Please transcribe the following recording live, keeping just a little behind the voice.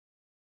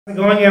How's it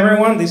going,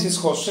 everyone? This is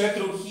Jose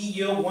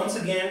Trujillo once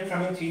again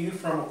coming to you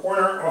from a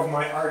corner of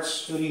my art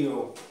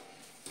studio.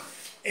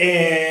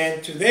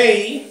 And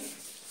today,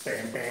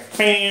 bam, bam,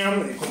 bam,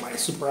 let me put my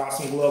super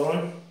awesome glove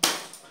on.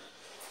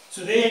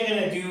 Today I'm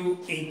going to do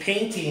a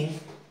painting.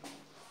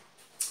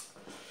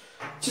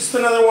 Just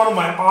another one of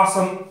my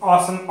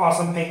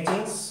awesome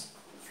paintings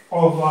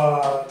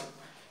of,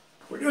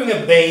 we're doing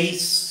a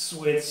base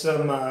with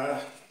some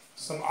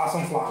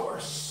awesome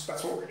flowers.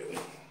 That's what we're doing.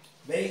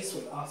 Base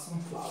with awesome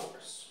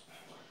flowers.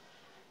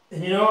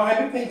 And you know, I've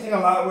been painting a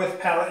lot with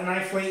palette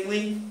knife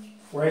lately,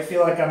 where I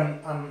feel like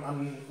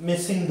I'm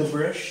missing the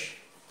brush.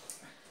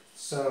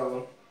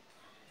 So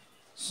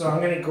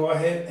I'm gonna go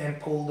ahead and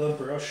pull the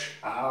brush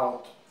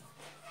out.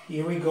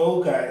 Here we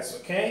go, guys.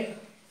 Okay.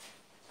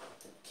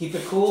 Keep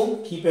it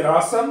cool. Keep it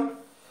awesome.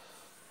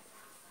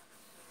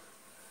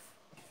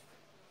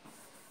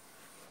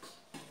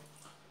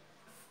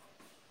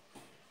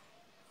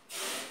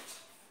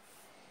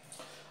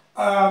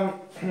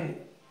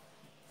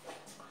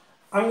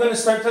 I'm going to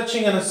start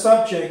touching on a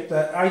subject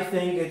that I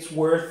think it's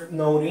worth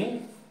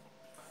noting.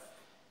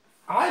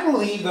 I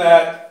believe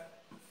that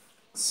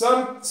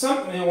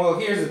well,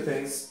 here's the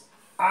things.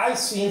 I've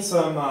seen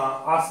some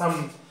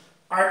awesome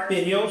art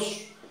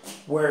videos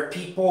where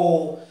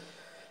people,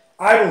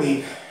 I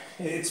believe,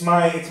 it's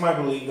my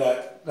belief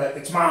that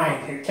it's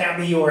mine, it can't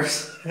be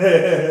yours,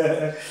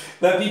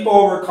 that people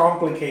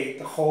overcomplicate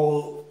the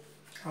whole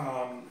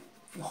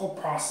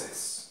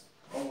process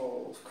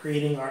of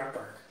creating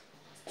artwork.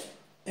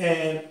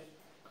 And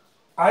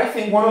I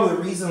think one of the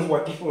reasons why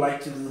people like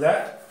to do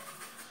that,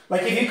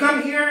 like if you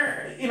come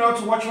here, you know,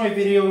 to watch my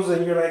videos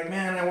and you're like,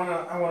 man, I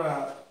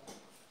wanna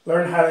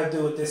learn how to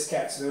do what this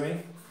cat's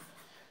doing,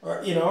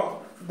 or you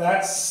know,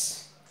 I'm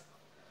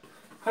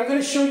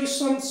gonna show you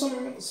some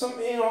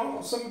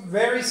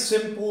very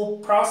simple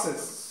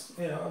process,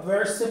 you know, a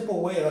very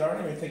simple way that I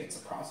don't even think it's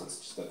a process,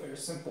 just a very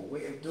simple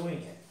way of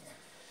doing it.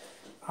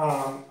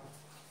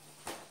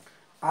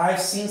 I've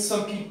seen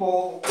some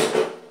people.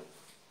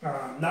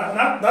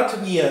 Not to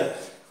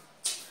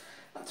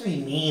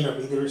be mean or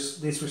be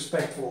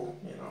disrespectful,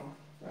 you know.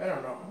 I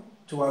don't know,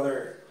 to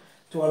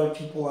other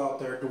people out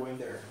there doing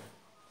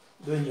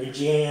their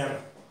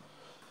jam.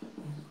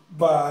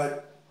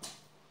 But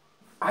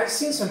I've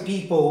seen some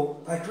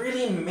people like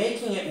really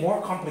making it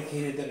more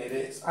complicated than it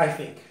is. I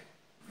think.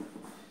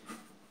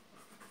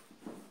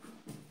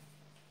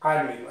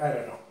 I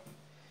don't know.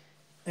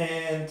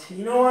 And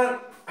you know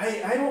what?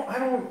 I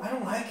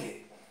don't like it.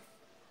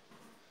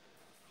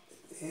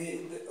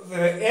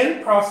 The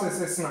end process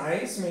is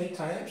nice many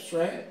times,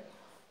 right?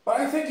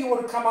 But I think it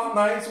would have come out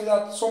nice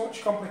without so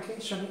much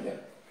complication either.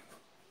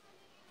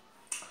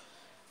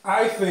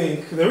 I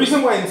think the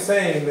reason why I'm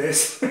saying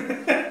this,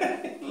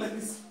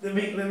 let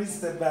me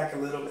step back a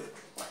little bit.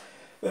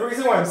 The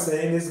reason why I'm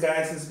saying this,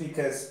 guys, is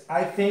because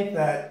I think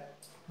that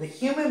the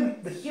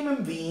human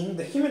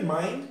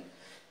mind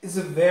is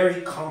a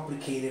very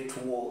complicated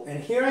tool.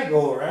 And here I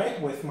go, right,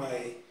 with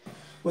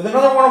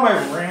another one of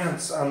my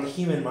rants on the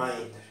human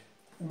mind.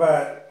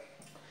 But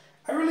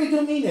I really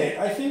do mean it.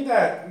 I think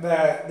that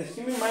the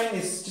human mind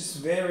is just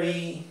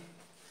very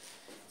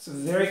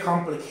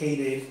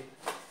complicated.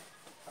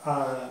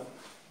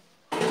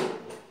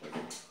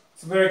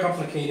 It's a very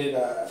complicated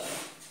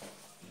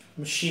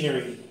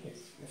machinery,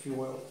 if you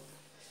will.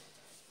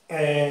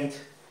 And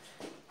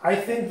I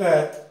think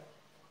that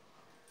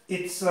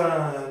it's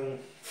I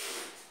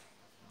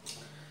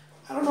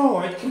don't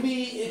know. It can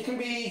be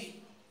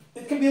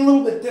a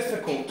little bit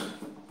difficult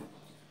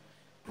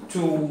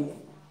to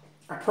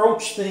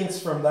approach things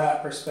from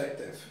that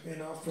perspective, you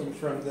know,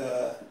 from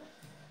the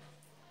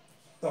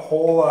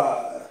whole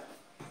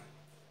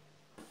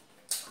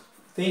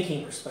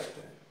thinking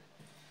perspective,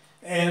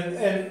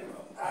 and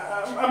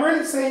I'm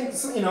really saying,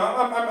 you know,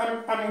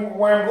 I'm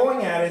where I'm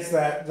going at is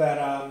that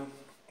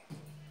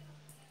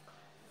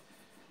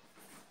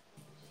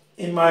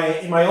in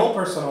my own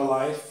personal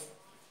life,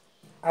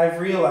 I've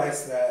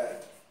realized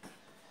that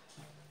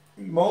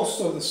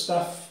most of the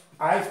stuff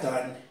I've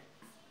done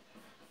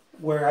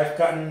where I've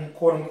gotten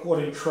quote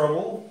unquote in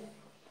trouble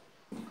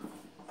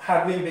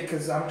have been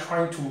because I'm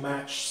trying to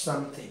match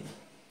something,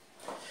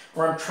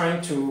 or I'm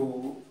trying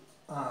to,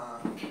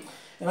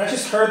 and I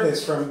just heard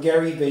this from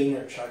Gary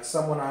Vaynerchuk,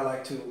 someone I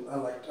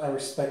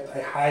respect, I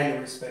highly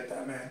respect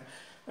that man,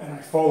 and I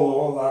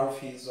follow a lot of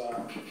his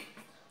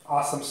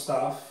awesome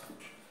stuff.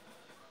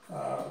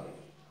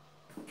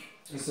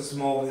 It's a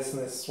small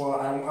business. Well,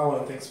 I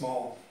wouldn't think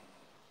small,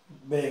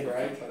 big,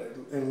 right? But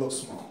it looks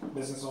small.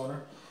 Business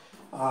owner.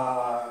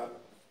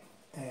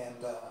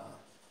 And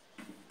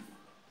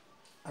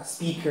a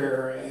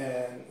speaker,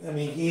 and I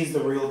mean, he's the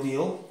real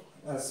deal,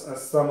 as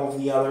some of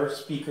the other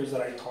speakers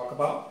that I talk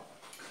about.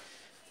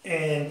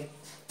 And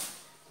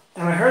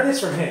I heard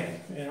this from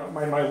him. You know,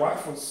 my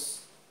wife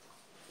was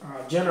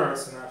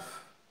generous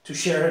enough to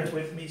share it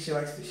with me. She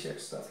likes to share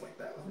stuff like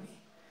that with me.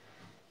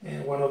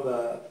 And one of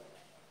the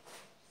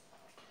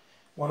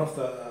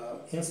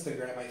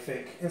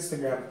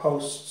Instagram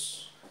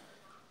posts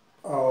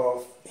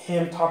of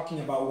him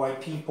talking about why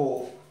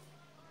people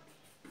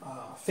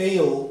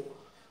fail,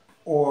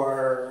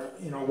 or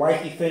why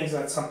he thinks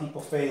that some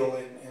people fail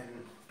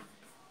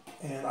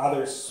and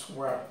others,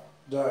 well,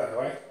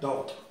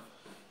 don't.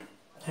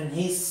 And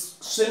his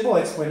simple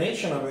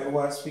explanation of it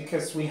was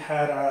because we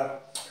had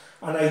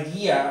an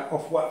idea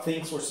of what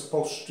things were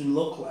supposed to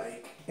look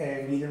like,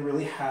 and we didn't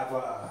really have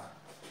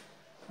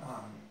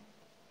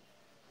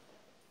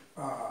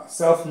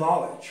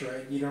self-knowledge,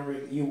 right?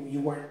 You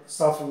weren't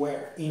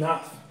self-aware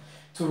enough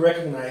to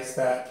recognize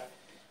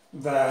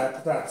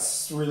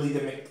that's really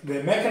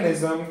the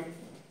mechanism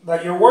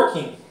that you're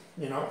working.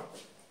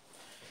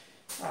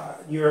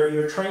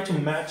 You're trying to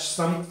match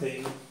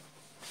something.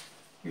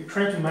 You're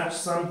trying to match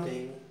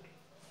something.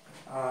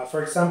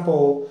 For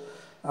example,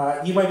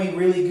 you might be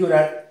really good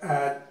at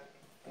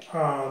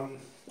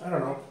I don't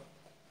know,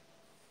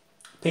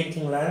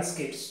 painting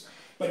landscapes,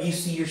 but you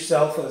see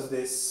yourself as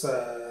this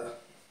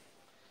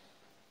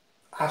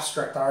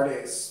abstract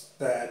artist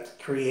that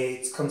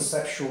creates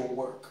conceptual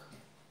work.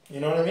 You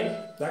know what I mean?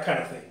 That kind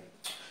of thing.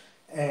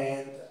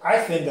 And I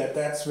think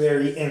that's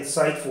very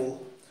insightful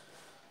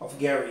of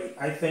Gary.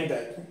 I think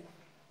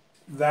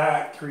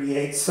that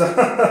creates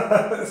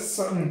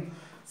some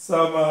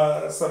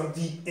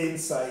deep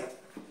insight,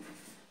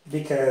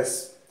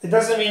 because it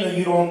doesn't mean that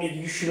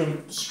you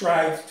shouldn't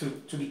strive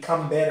to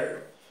become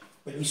better,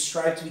 but you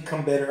strive to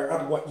become better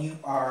at what you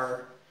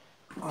are,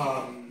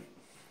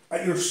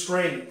 at your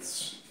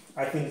strengths.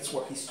 I think it's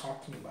what he's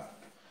talking about.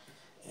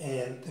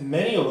 And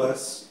many of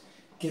us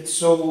get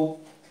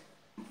so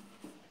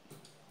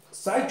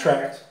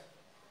sidetracked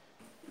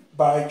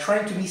by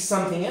trying to be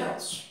something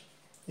else,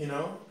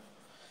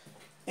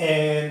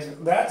 and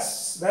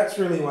that's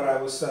really what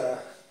I was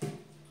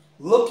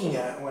looking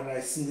at when I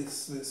see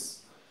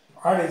this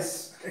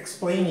artist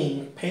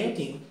explaining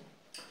painting.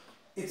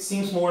 It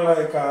seems more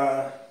like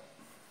an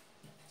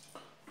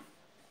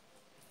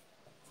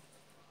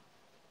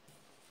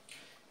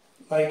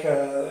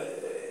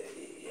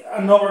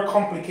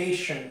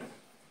overcomplication,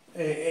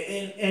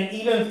 and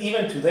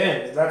even to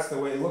them, that's the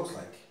way it looks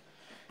like.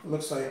 It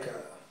looks like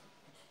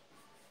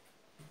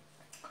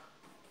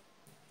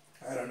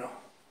I don't know.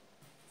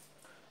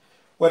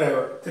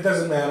 Whatever. It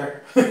doesn't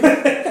matter.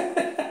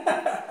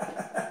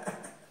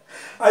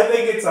 I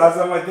think it's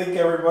awesome. I think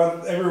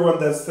everyone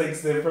does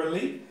things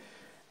differently,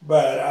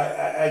 but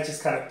I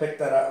just kind of picked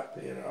that up.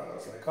 I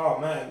was like, oh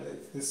man,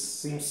 this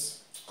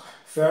seems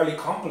fairly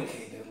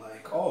complicated.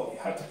 Like, oh, you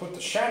have to put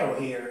the shadow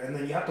here, and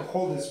then you have to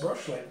hold this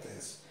brush like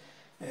this,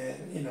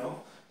 and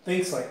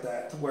things like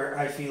that. Where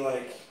I feel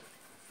like,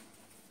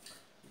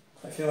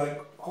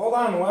 hold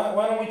on,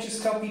 why don't we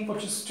just tell people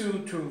just to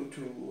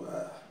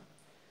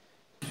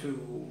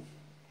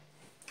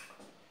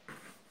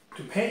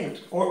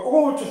paint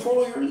or to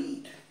follow your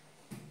lead?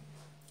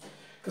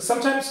 Because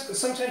sometimes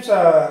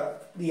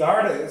the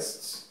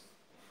artists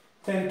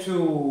tend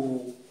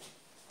to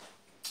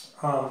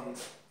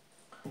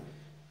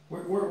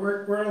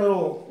we're a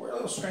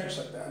little strange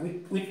like that.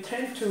 We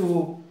tend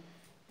to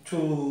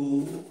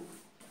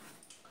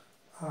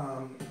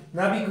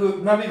not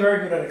be very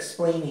good at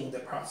explaining the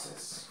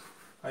process.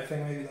 I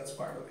think maybe that's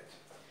part of it.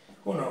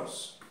 Who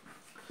knows?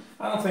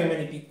 I don't think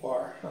many people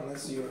are,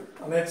 unless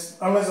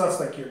that's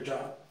like your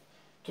job,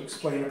 to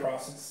explain the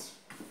process.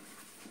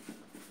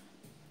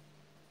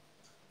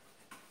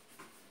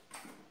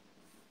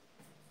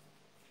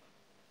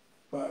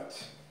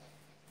 But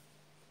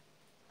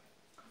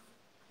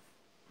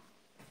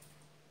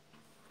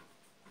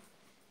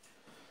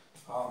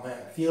oh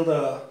man, feel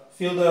the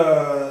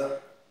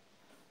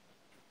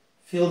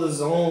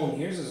zone.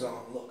 Here's a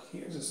zone. Look,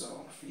 here's a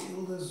zone.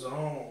 Feel the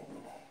zone.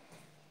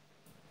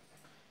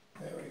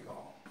 There we go.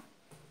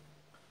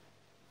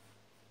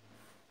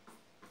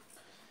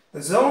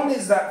 The zone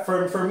is that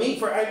for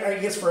me, I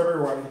guess for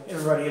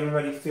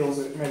everybody feels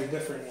it maybe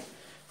differently.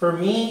 For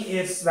me,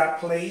 it's that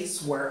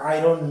place where I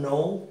don't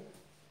know,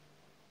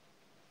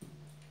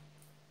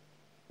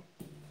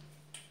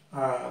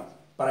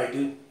 but I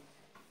do.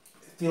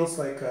 It feels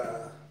like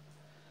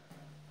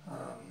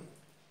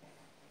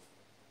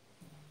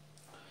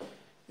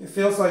it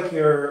feels like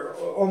you're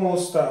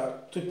almost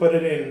to put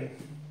it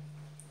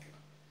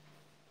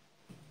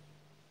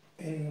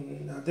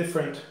in a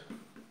different.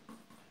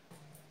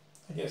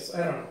 I guess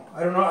I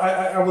don't know.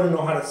 I wouldn't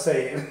know how to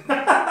say it.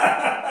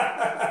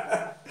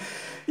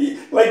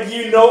 Like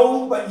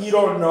but you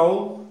don't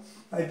know.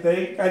 I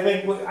think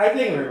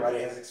everybody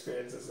has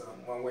experiences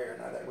one way or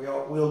another.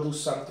 We'll do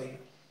something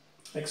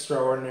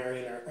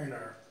extraordinary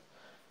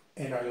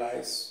in our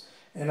lives,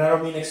 and I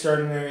don't mean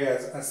extraordinary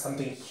as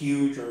something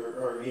huge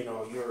or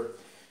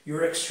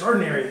you're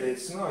extraordinary.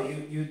 No,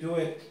 you do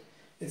it.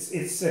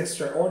 It's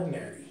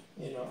extraordinary.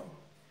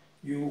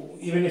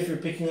 Even if you're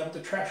picking up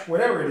the trash,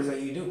 whatever it is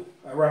that you do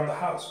around the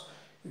house,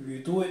 if you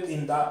do it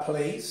in that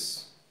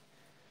place,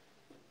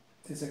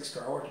 it's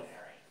extraordinary.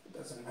 It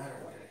doesn't matter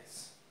what it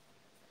is.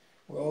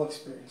 We all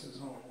experience a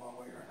zone one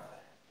way or another.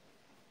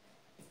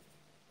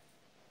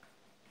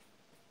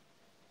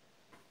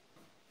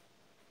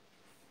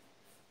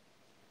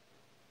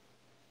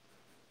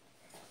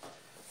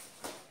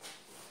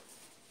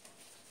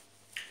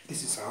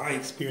 This is how I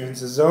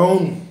experience a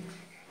zone.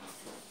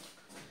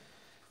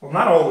 Well,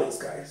 not always,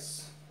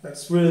 guys.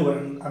 That's really what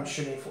I'm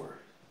shooting for.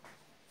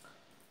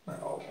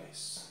 Not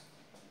always.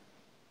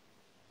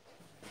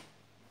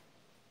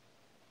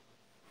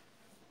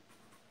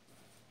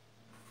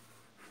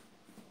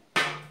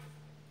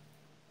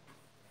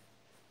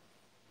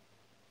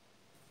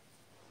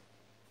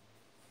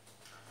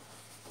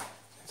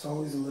 It's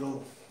always a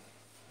little...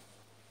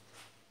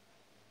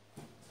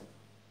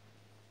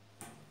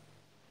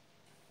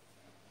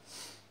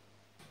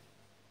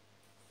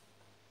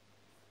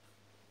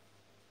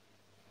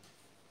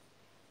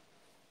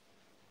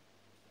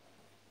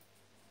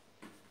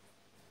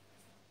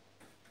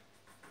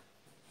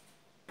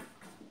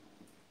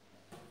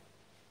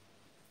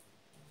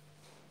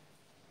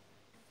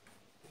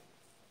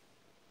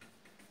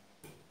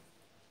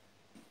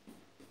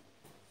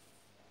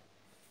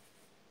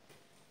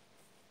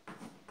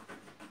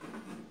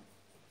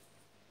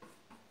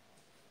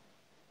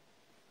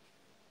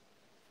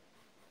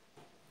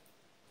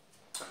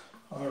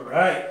 All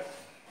right.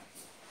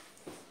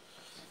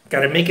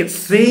 Gotta make it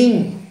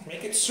sing.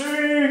 Make it sing.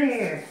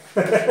 Here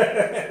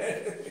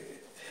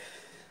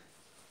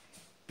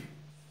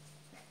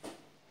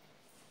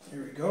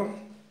we go.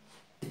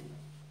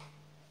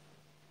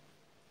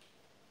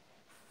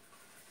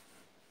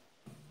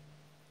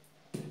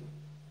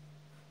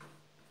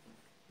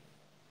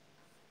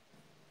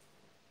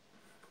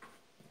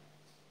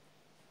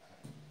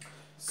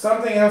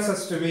 Something else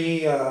has to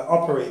be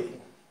operating.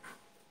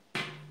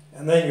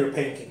 And then you're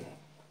painting.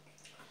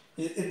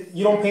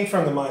 You don't paint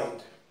from the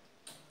mind.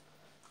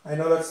 I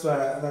know that's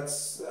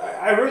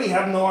I really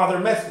have no other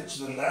message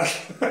than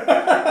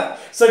that.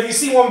 So if you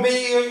see one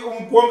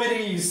video,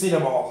 you see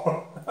them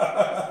all.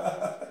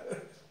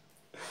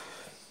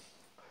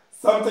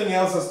 Something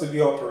else has to be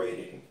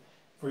operating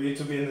for you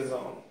to be in the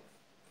zone.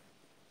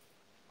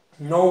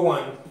 No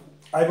one,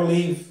 I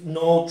believe,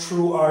 no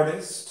true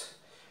artist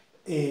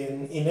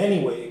in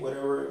any way,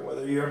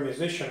 whether you're a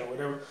musician or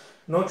whatever,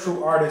 no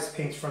true artist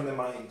paints from the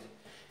mind.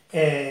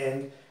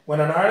 And when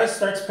an artist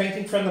starts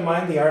painting from the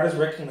mind, the artist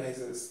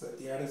recognizes that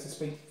the artist is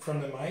painting from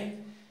the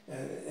mind.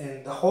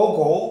 And the whole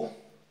goal,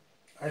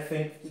 I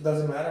think, it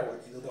doesn't matter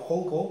what you do, the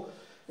whole goal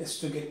is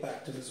to get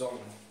back to the zone.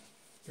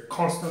 You're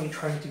constantly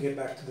trying to get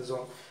back to the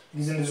zone.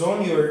 Because in the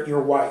zone,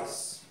 you're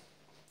wise.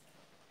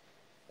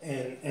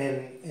 And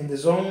in the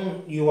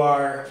zone,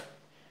 you're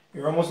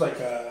almost like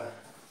a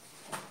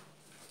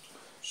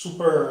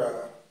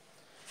super,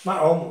 not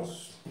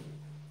almost.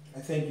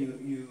 I think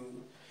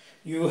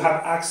you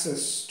have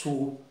access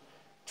to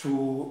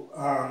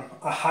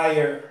a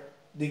higher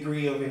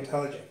degree of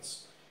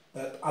intelligence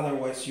that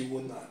otherwise you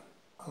would not,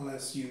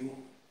 unless you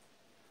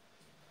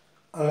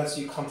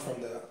come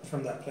from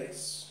that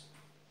place,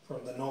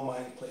 from the no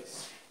mind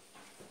place.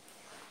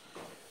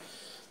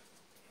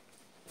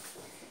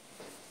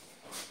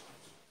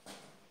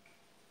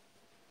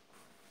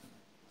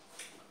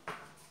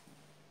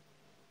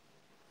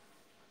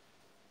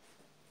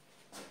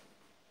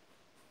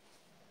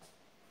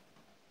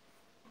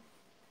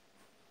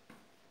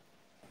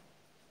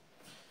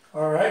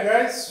 Alright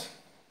guys,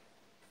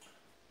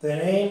 the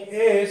name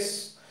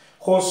is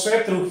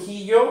Jose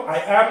Trujillo. I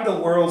am the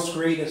world's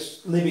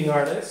greatest living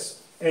artist,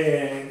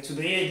 and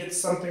today I did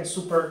something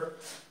super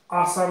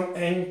awesome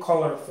and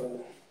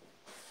colorful.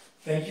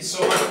 Thank you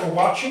so much for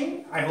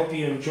watching. I hope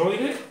you enjoyed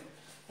it.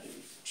 I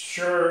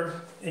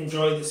sure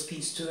enjoyed this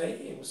piece today.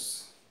 It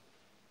was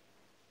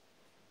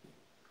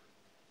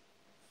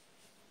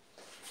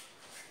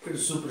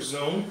super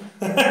zone.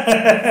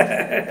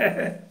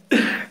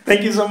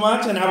 Thank you so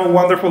much and have a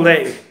wonderful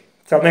day.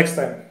 Till next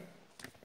time.